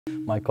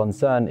My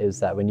concern is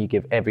that when you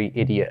give every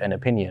idiot an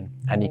opinion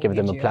and you give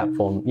them a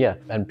platform,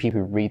 and people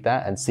who read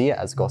that and see it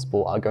as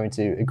gospel are going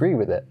to agree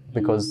with it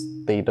because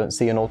they don't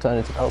see an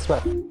alternative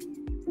elsewhere.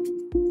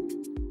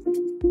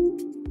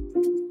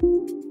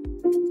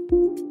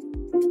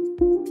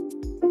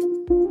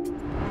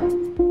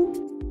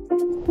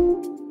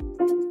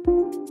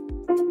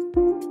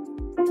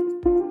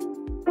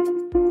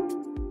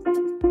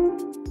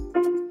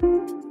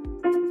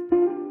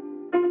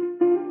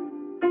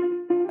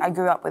 I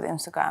grew up with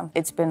Instagram.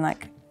 It's been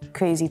like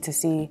crazy to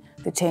see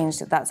the change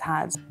that that's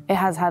had. It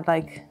has had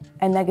like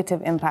a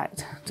negative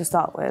impact to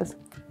start with,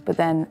 but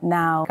then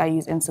now I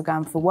use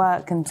Instagram for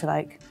work and to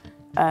like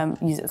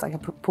use it as like a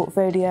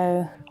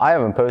portfolio. I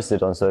haven't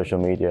posted on social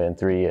media in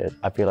 3 years.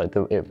 I feel like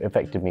it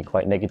affected me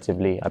quite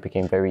negatively. I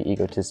became very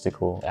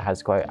egotistical. It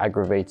has quite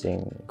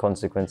aggravating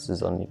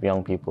consequences on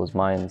young people's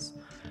minds.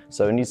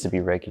 So it needs to be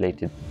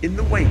regulated. In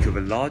the wake of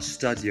a large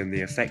study on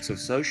the effects of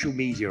social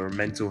media on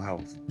mental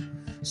health,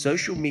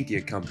 social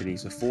media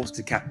companies are forced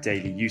to cap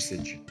daily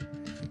usage.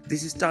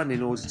 This is done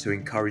in order to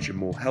encourage a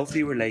more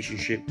healthy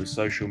relationship with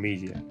social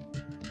media.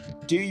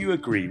 Do you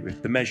agree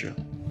with the measure?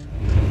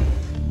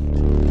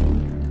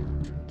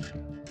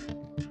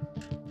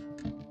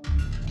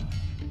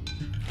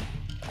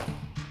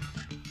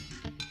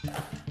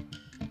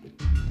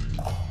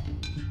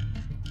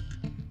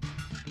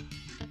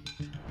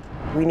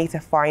 We need to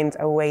find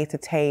a way to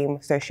tame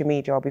social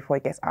media before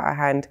it gets out of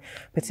hand,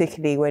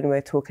 particularly when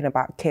we're talking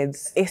about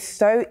kids. It's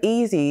so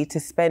easy to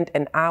spend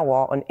an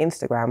hour on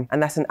Instagram,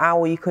 and that's an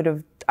hour you could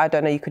have, I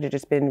don't know, you could have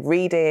just been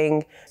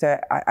reading. So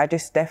I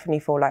just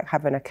definitely feel like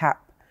having a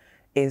cap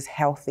is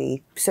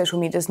healthy. Social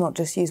media is not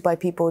just used by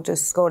people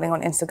just scrolling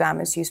on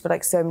Instagram, it's used for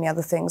like so many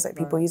other things. Like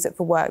people use it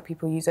for work,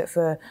 people use it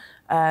for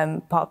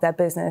part of their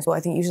business. Well, I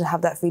think you should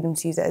have that freedom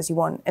to use it as you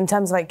want. In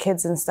terms of like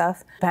kids and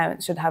stuff,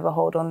 parents should have a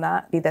hold on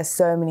that. There's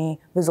so many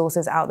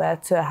resources out there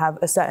to have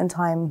a certain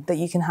time that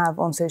you can have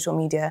on social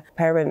media.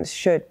 Parents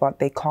should, but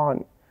they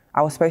can't.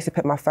 I was supposed to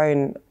put my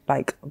phone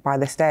like by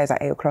the stairs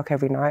at 8 o'clock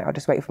every night. I'll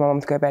just wait for my mum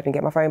to go to bed and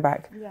get my phone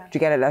back. Yeah. Do you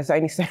get it? There's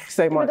only so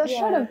much. But that's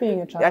short of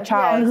being a child. A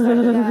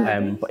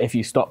child. But if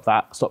you stop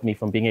me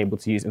from being able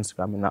to use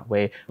Instagram in that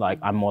way, like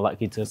I'm more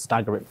likely to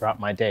stagger it throughout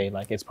my day.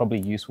 Like it's probably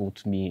useful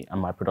to me and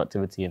my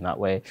productivity in that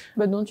way.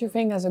 But don't you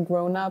think as a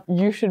grown-up,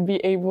 you should be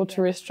able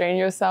to restrain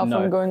yourself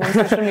from going on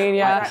social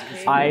media?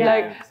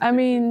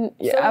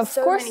 Of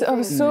course,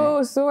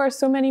 so are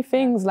so many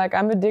things. Like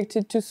I'm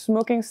addicted to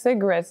smoking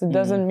cigarettes. It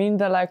doesn't mean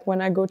that like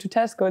when I go to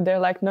Tesco, they're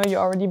like, no, you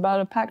already bought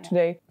a pack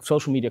today.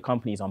 Social media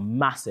companies are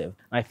massive.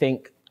 I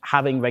think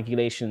having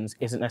regulations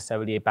isn't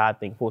necessarily a bad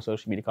thing for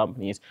social media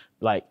companies,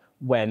 like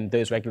when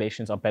those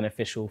regulations are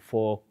beneficial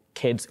for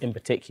kids in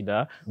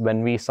particular.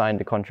 When we signed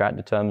the contract,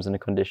 the terms and the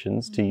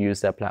conditions to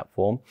use their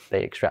platform,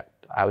 they extract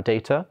our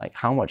data. Like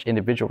how much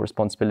individual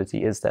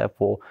responsibility is there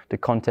for the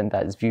content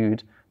that is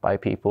viewed by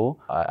people,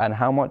 and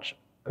how much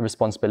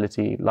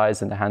responsibility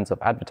lies in the hands of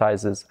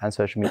advertisers and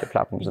social media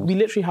platforms. We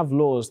literally have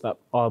laws that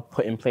are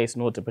put in place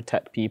in order to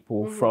protect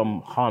people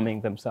from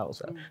harming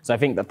themselves. So I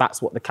think that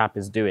that's what the cap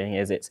is doing,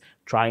 is it's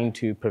trying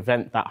to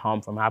prevent that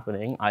harm from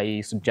happening,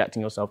 i.e.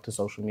 subjecting yourself to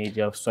social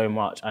media so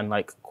much and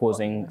like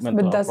causing mental health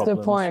problems. But that's the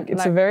point.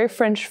 It's a very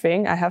French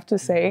thing, I have to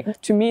say.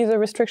 To me, it's a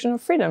restriction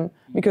of freedom,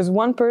 because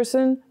one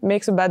person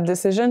makes a bad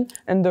decision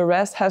and the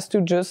rest has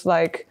to just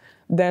like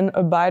then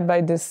abide by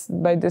this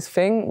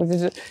thing,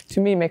 which to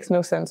me makes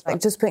no sense.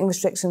 Like just putting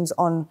restrictions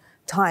on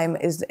time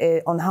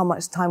on how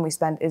much time we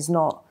spend is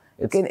not.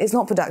 It's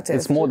not productive.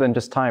 It's more than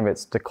just time,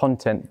 it's the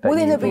content that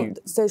you view.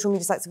 Social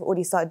media sites have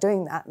already started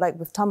doing that. Like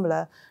with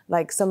Tumblr,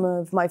 like some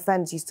of my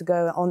friends used to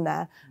go on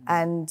there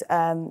and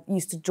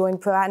used to join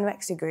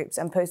pro-anorexia groups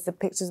and post the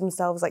pictures of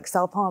themselves like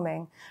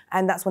self-harming.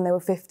 And that's when they were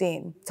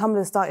 15.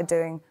 Tumblr started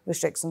doing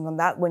restrictions on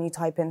that when you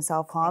type in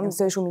self-harm.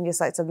 Social media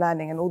sites are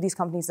learning and all these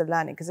companies are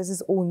learning because this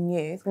is all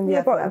new.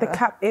 Yeah, but the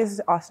cap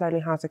is us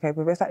learning how to cope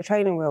with it. It's like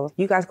training wheels.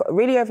 You guys got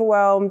really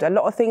overwhelmed. A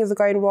lot of things are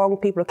going wrong.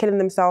 People are killing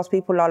themselves.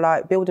 People are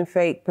like building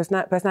fake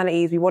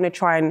personalities. We want to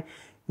try and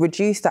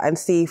reduce that and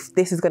see if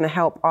this is going to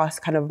help us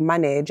kind of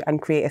manage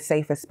and create a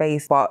safer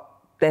space. But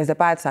there's a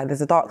bad side,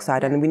 there's a dark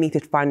side, and we need to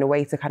find a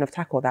way to kind of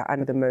tackle that. And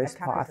for the most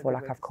part, I feel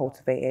like I've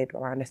cultivated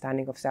my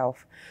understanding of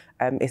self.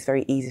 It's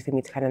very easy for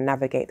me to kind of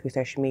navigate through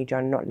social media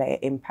and not let it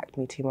impact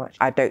me too much.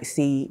 I don't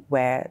see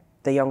where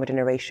the younger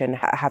generation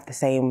have the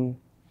same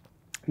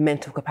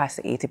mental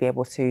capacity to be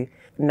able to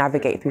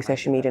navigate through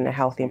social media in a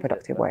healthy and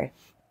productive way.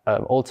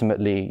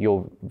 Ultimately,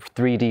 your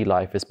 3D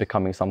life is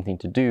becoming something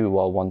to do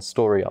while one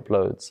story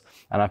uploads.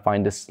 And I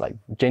find this like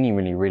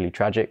genuinely really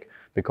tragic,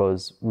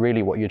 because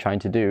really what you're trying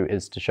to do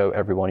is to show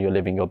everyone you're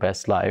living your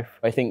best life.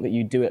 I think that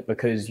you do it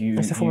because you...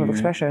 It's a form of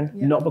expression.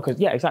 Not because,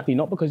 exactly,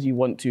 not because you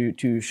want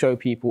to show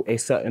people a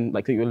certain,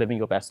 like that you're living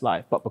your best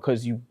life, but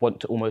because you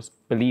want to almost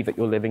believe that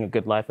you're living a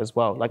good life as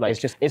well. Like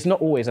it's not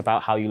always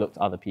about how you look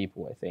to other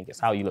people, I think. It's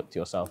how you look to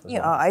yourself as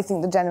well. I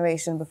think the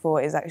generation before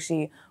is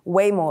actually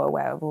way more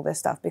aware of all this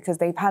stuff because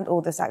they've had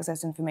all this access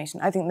to information.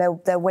 I think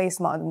they're way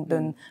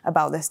smarter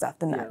about this stuff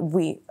than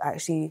we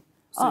actually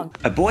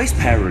A boy's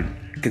parent,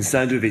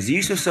 concerned with his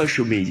use of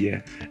social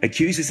media,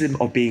 accuses him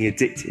of being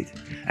addicted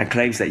and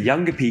claims that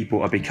younger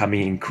people are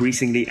becoming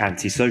increasingly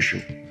antisocial.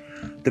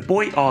 The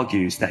boy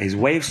argues that his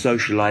way of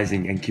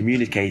socializing and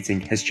communicating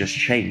has just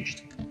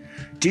changed.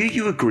 Do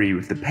you agree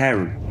with the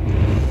parent?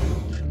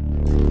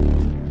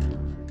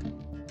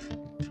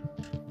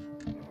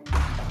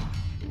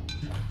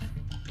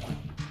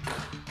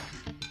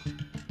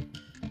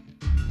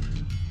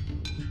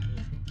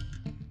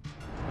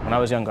 When I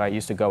was younger, I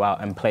used to go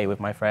out and play with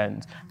my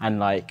friends and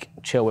like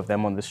chill with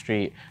them on the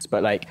street.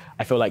 But like,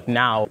 I feel like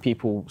now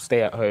people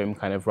stay at home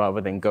kind of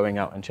rather than going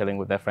out and chilling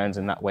with their friends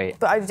in that way.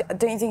 But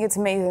don't you think it's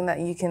amazing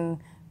that you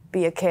can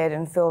be a kid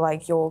and feel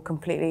like you're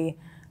completely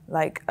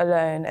like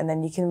alone, and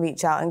then you can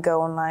reach out and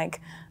go on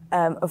like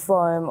a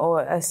forum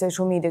or a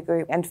social media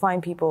group and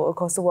find people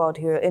across the world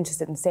who are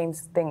interested in the same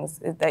things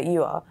that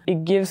you are.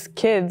 It gives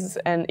kids,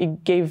 and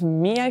it gave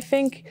me, I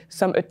think,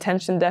 some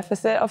attention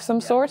deficit of some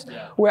sort,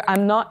 where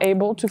I'm not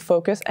able to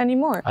focus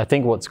anymore. I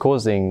think what's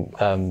causing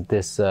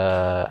this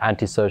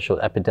antisocial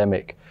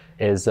epidemic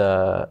is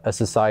a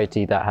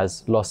society that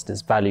has lost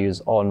its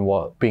values on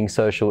what being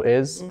social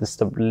is. This is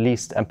the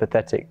least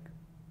empathetic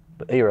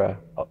era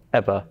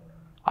ever.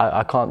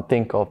 I can't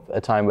think of a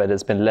time where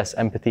there's been less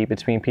empathy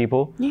between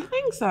people. You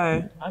think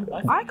so?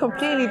 I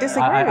completely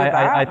disagree with that.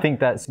 I think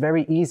that's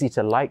very easy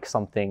to like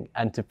something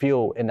and to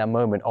feel in that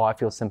moment, oh, I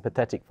feel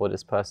sympathetic for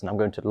this person. I'm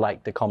going to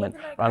like the comment.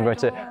 I'm going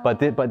to, but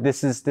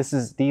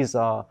these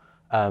are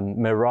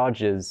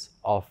mirages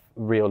of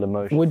real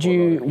emotion. Would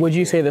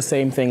you say the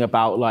same thing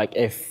about like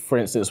if, for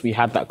instance, we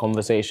had that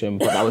conversation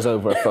but that was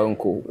over a phone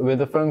call?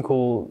 With a phone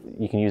call,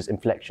 you can use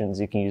inflections,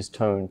 you can use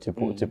tone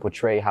to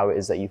portray how it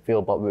is that you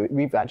feel. But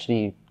we've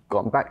actually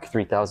gone back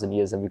 3,000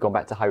 years and we've gone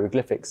back to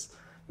hieroglyphics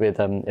with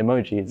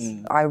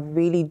emojis. I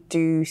really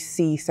do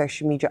see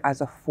social media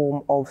as a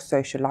form of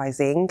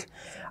socializing.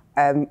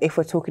 If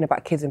we're talking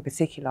about kids in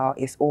particular,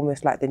 it's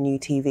almost like the new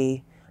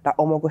TV. Like,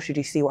 oh my gosh, did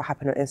you see what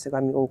happened on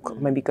Instagram? You all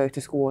maybe go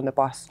to school on the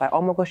bus. Like,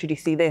 oh my gosh, did you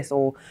see this?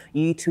 Or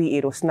you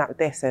tweeted or snapped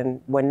this,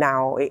 and when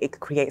now it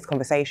creates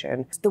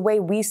conversation. The way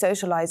we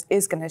socialise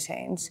is going to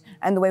change,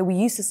 and the way we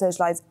used to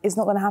socialise is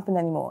not going to happen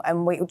anymore.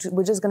 And we're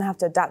just going to have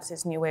to adapt to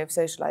this new way of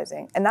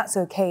socialising. And that's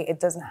okay. It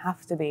doesn't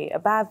have to be a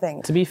bad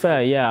thing. To be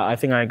fair, yeah, I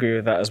think I agree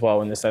with that as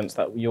well, in the sense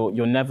that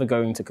you're never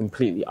going to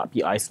completely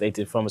be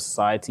isolated from a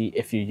society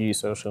if you use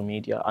social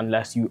media,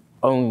 unless you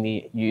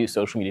only use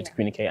social media to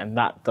communicate, and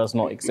that does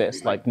not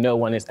exist. Like, no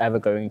one is ever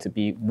going to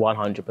be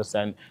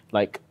 100%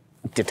 like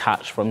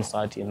detached from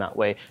society in that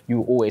way.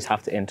 You always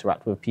have to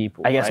interact with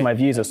people. I guess my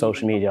views of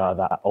social media are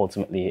that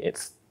ultimately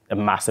it's a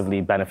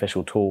massively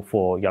beneficial tool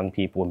for young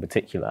people in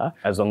particular.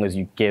 As long as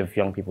you give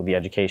young people the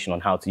education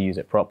on how to use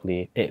it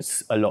properly,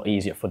 it's a lot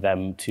easier for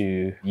them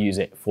to use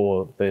it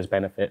for those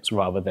benefits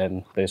rather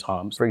than those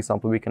harms. For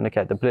example, we can look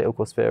at the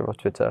political sphere of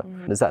Twitter.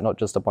 Is that not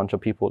just a bunch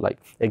of people like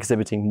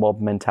exhibiting mob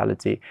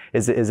mentality?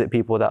 Is it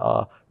people that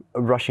are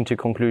rushing to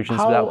conclusions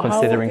without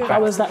considering facts?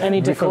 How is that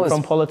any different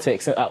from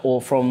politics or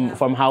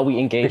from how we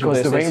engage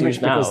with those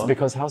issues now?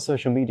 Because how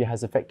social media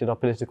has affected our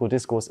political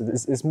discourse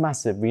is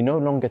massive. We no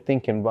longer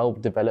think in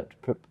well-developed,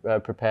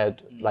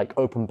 prepared, like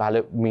open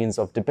ballot means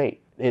of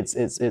debate.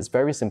 It's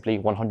very simply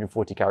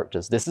 140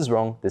 characters. This is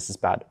wrong, this is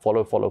bad.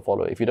 Follow, follow,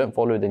 follow. If you don't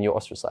follow, then you're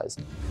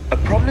ostracized. A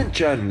prominent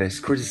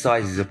journalist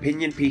criticises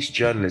opinion piece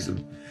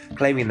journalism,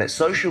 claiming that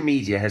social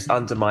media has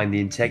undermined the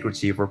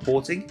integrity of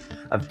reporting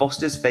and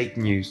fosters fake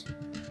news.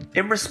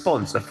 In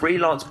response, a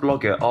freelance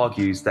blogger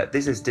argues that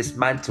this has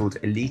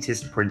dismantled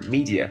elitist print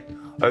media,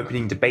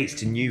 opening debates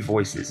to new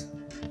voices.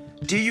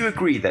 Do you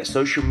agree that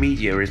social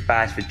media is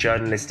bad for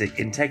journalistic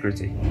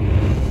integrity?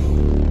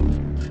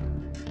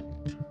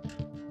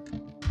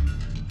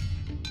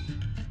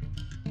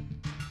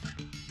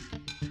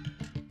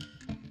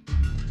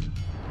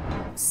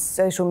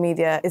 Social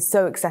media is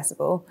so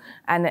accessible,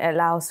 and it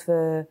allows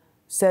for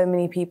so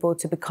many people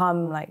to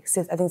become like,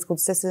 I think it's called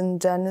citizen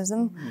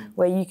journalism,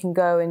 where you can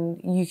go and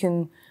you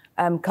can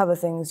cover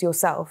things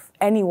yourself.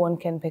 Anyone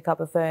can pick up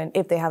a phone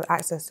if they have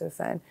access to a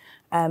phone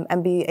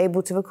and be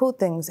able to record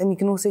things. And you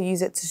can also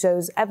use it to show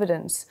as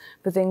evidence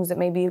for things that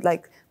maybe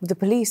like the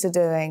police are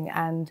doing.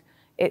 And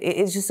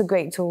it's just a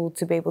great tool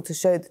to be able to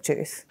show the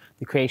truth.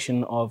 The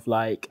creation of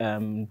like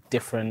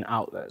different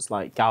outlets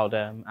like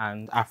Galdem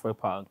and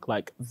Afropunk,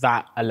 like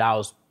that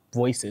allows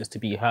voices to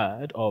be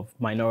heard of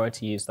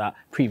minorities that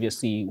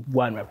previously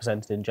weren't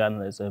represented in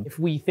journalism. If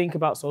we think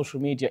about social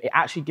media, it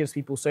actually gives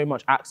people so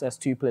much access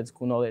to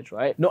political knowledge,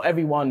 right? Not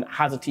everyone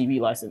has a TV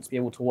license to be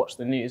able to watch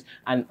the news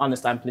and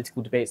understand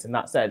political debates in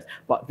that sense,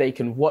 but they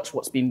can watch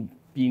what's been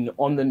been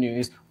on the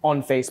news,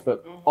 on Facebook,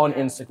 on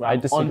Instagram, I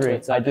disagree. on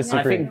Twitter. I disagree.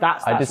 I think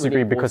that's I disagree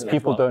really because important as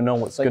people well. don't know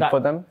what's So good that- for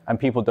them, and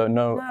people don't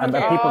know.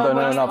 People don't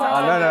know enough.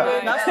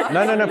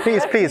 No,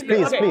 please.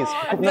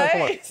 No,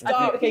 come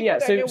on. Okay, yeah.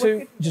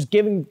 So just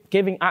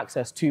giving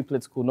access to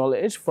political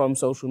knowledge from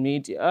social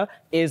media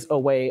is a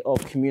way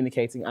of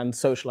communicating and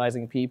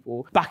socializing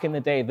people. Back in the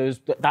day,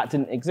 that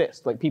didn't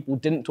exist. Like, people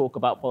didn't talk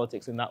about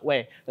politics in that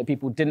way. Like,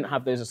 people didn't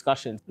have those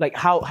discussions. Like,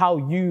 how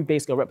you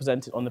basically are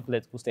represented on the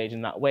political stage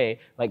in that way,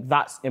 like,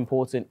 that's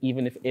important,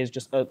 even if it is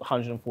just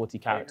 140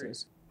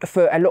 characters.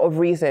 For a lot of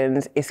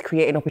reasons, it's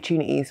creating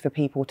opportunities for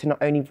people to not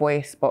only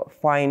voice, but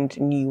find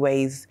new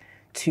ways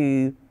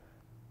to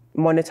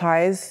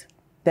monetize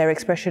their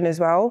expression as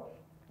well.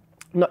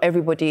 Not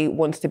everybody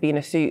wants to be in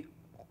a suit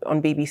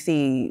on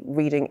BBC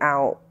reading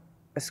out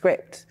a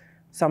script.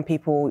 Some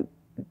people,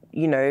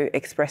 you know,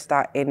 express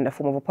that in the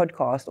form of a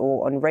podcast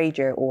or on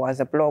radio or as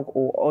a blog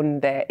or on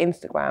their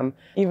Instagram.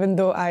 Even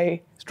though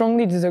I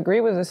strongly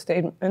disagree with the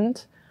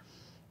statement,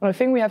 I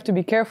think we have to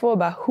be careful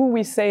about who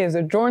we say as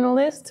a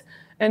journalist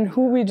and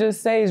who we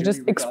just say is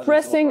just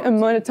expressing a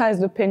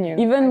monetized opinion.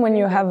 Even when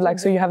you have like,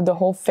 so you have the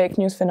whole fake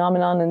news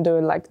phenomenon and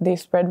they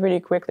spread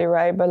really quickly,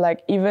 right? But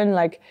like, even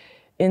like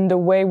in the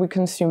way we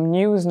consume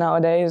news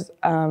nowadays,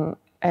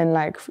 and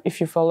like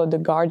if you follow The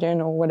Guardian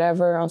or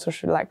whatever on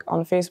social, like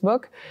on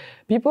Facebook,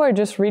 people are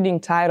just reading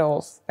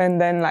titles and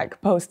then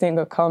like posting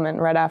a comment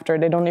right after.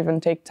 They don't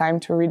even take time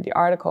to read the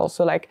article.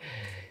 So like,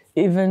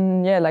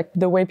 even, yeah, like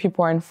the way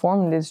people are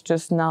informed is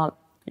just not,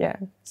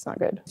 it's not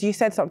good. You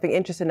said something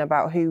interesting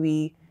about who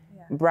we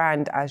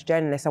brand as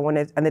journalists.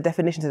 And the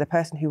definition is the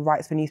person who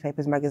writes for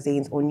newspapers,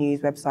 magazines, or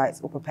news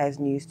websites, or prepares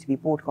news to be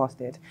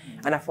broadcasted.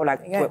 And I feel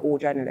like we're all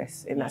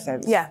journalists in that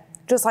sense. Yeah,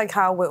 just like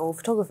how we're all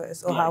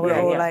photographers, or how we're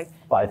all like.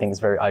 But I think it's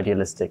very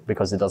idealistic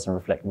because it doesn't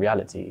reflect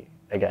reality.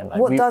 Again, like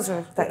What does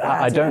reflect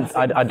reality?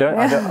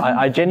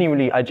 I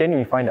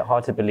genuinely find it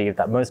hard to believe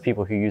that most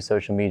people who use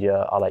social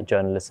media are like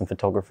journalists and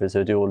photographers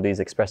who do all these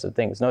expressive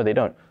things. No, they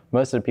don't.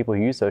 Most of the people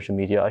who use social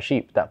media are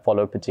sheep that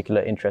follow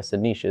particular interests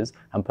and niches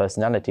and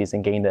personalities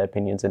and gain their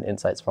opinions and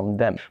insights from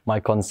them. My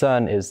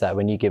concern is that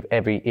when you give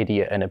every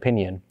idiot an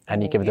opinion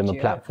and you give them a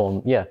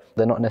platform, they're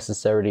not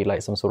necessarily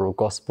like some sort of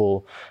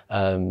gospel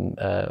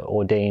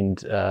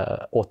ordained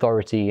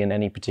authority in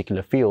any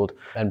particular field,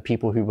 and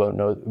people who won't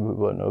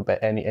know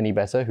any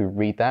better, who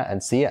read that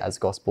and see it as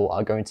gospel,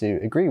 are going to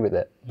agree with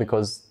it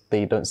because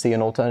they don't see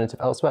an alternative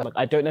elsewhere. Like,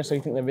 I don't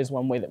necessarily think there is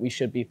one way that we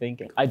should be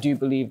thinking. I do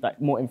believe that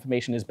more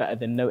information is better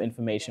than no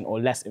information or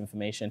less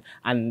information.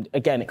 And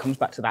again, it comes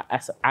back to that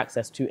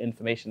access to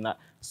information that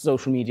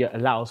social media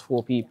allows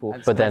for people.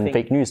 But then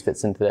fake news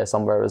fits into there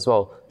somewhere as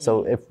well.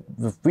 So if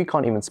we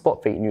can't even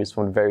spot fake news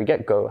from the very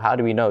get-go, how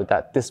do we know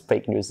that this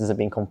fake news isn't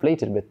being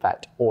conflated with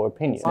fact or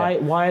opinion?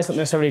 Why is it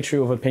necessarily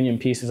true of opinion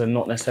pieces and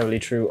not necessarily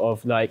true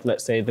of, like,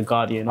 let's say, The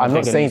Guardian? I'm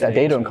not saying that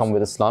they don't come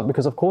with a slant,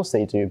 because of course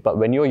they do. But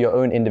when you're your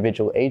own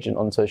individual agent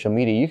on social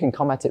media, you can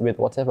come at it with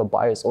whatever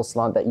bias or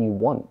slant that you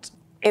want.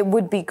 It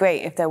would be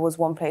great if there was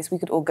one place we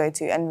could all go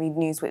to and read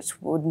news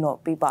which would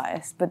not be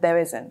biased, but there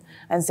isn't.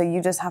 And so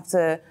you just have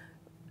to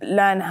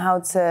learn how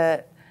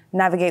to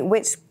navigate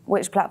which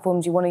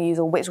platforms you want to use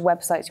or which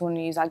websites you want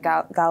to use. I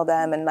gal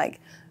them, and like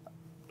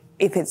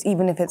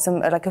even if it's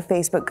like a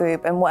Facebook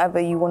group and whatever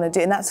you want to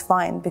do, and that's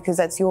fine, because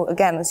it's your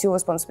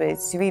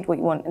responsibility to read what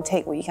you want and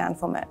take what you can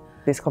from it.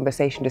 This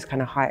conversation just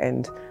kind of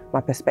heightened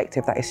my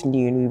perspective that it's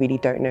new and we really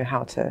don't know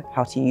how to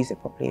use it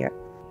properly yet.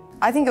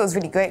 I think it was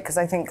really great because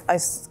I think I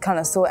kind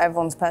of saw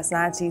everyone's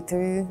personality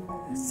through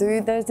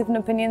those different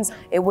opinions.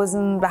 It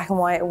wasn't black and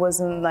white. It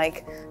wasn't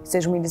like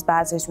social media is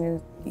bad, social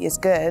media is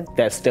good.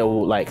 There's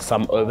still like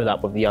some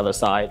overlap with the other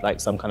side, like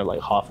some kind of like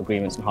half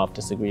agreements and half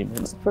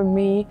disagreements. For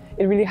me,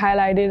 it really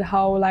highlighted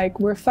how like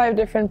we're 5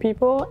 different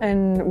people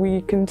and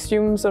we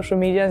consume social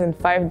media in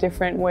 5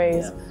 different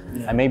ways.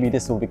 Yeah. And maybe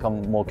this will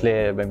become more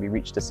clear when we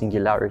reach the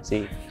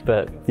singularity,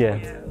 but yeah.